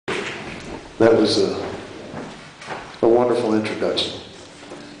That was a wonderful introduction.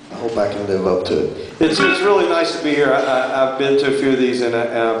 I hope I can live up to it. It's really nice to be here. I've been to a few of these, and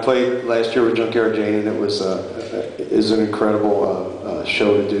I played last year with Junkyard Jane, and it was an incredible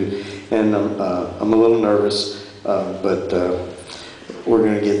show to do. And I'm a little nervous, but we're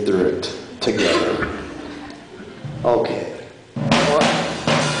going to get through it together. Okay. All right.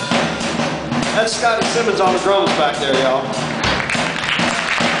 That's Scotty Simmons on the drums back there, y'all.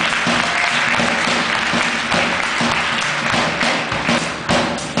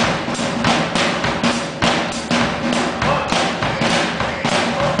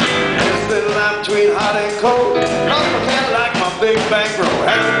 Between hot and cold, off my Cadillac, my big bankroll.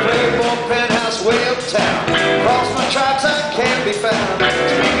 Had to play for a penthouse way uptown. Across my tracks I can't be found.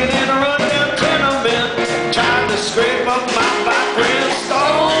 Speaking in a rundown tenement, trying to scrape up my vibrant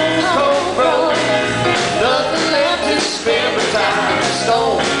stone cold broke. Nothing left to spare but time.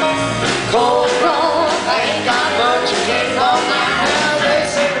 Stone cold broke. I ain't got much, you can't call mine. Now they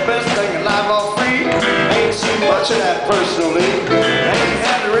say the best thing in life all free. Ain't seen much of that personally. Ain't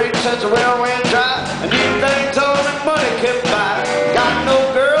had the rate since the railway. And anything told me money kept by. Got no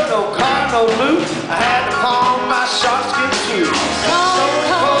girl, no car, no loot. I had to pawn my shot